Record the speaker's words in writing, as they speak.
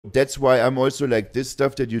That's why I'm also like, this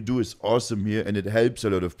stuff that you do is awesome here and it helps a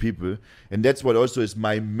lot of people. And that's what also is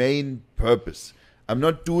my main purpose. I'm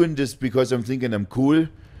not doing this because I'm thinking I'm cool.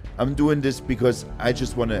 I'm doing this because I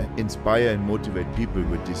just want to inspire and motivate people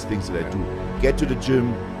with these things that I do. Get to the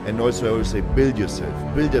gym, and also I always say, build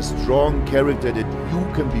yourself. Build a strong character that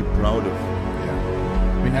you can be proud of.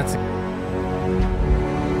 Yeah. I mean, that's...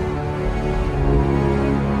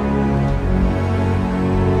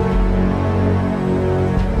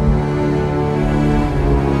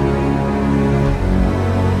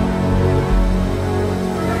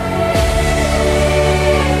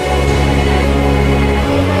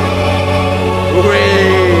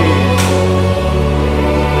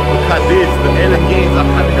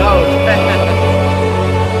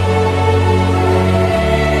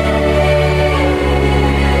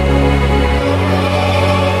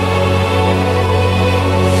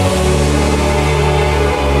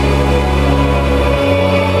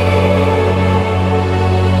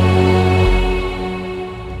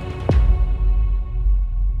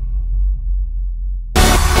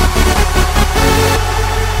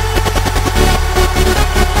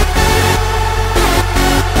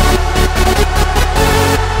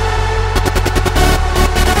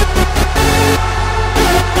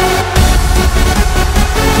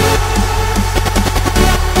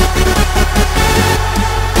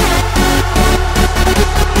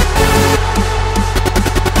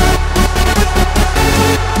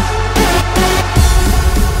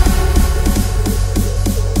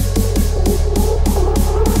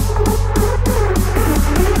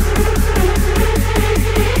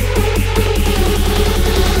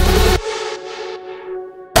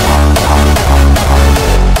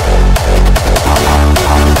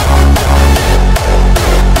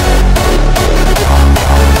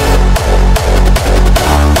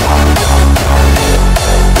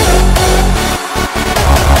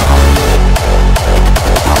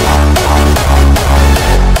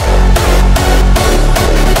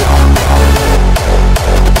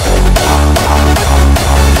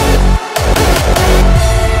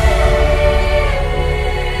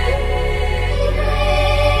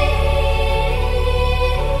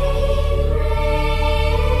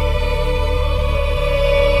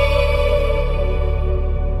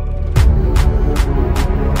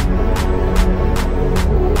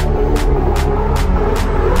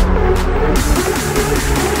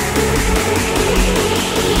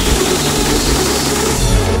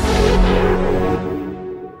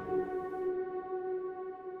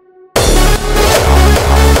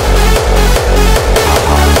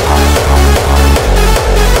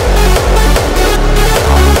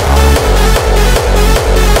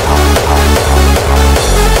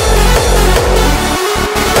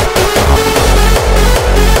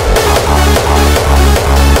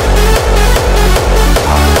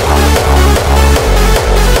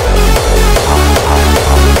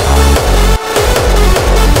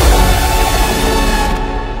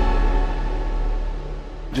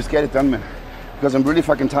 Just get it done, man. Because I'm really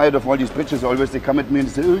fucking tired of all these bitches always. They come at me and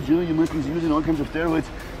say, oh, Joe, you must be using all kinds of steroids.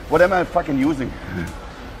 What am I fucking using?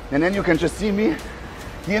 And then you can just see me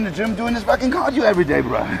here in the gym doing this fucking cardio every day,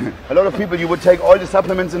 bro. A lot of people, you would take all the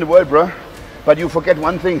supplements in the world, bro, but you forget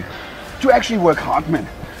one thing. To actually work hard, man.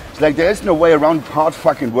 It's like there is no way around hard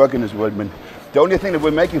fucking work in this world, man. The only thing that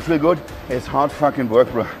will make you feel good is hard fucking work,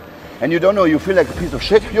 bro. And you don't know, you feel like a piece of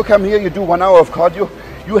shit. You come here, you do 1 hour of cardio,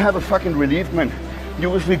 you have a fucking relief, man. You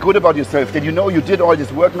will feel good about yourself, that you know you did all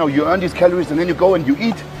this work now, you earn these calories, and then you go and you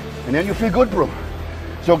eat, and then you feel good, bro.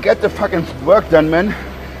 So get the fucking work done, man,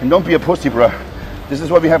 and don't be a pussy, bro. This is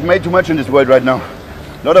what we have made too much in this world right now.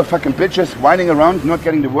 A lot of fucking bitches whining around, not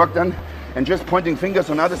getting the work done, and just pointing fingers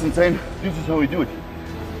on others and saying, this is how we do it.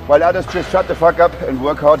 While others just shut the fuck up and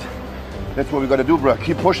work hard. That's what we gotta do, bro.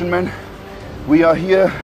 Keep pushing, man. We are here.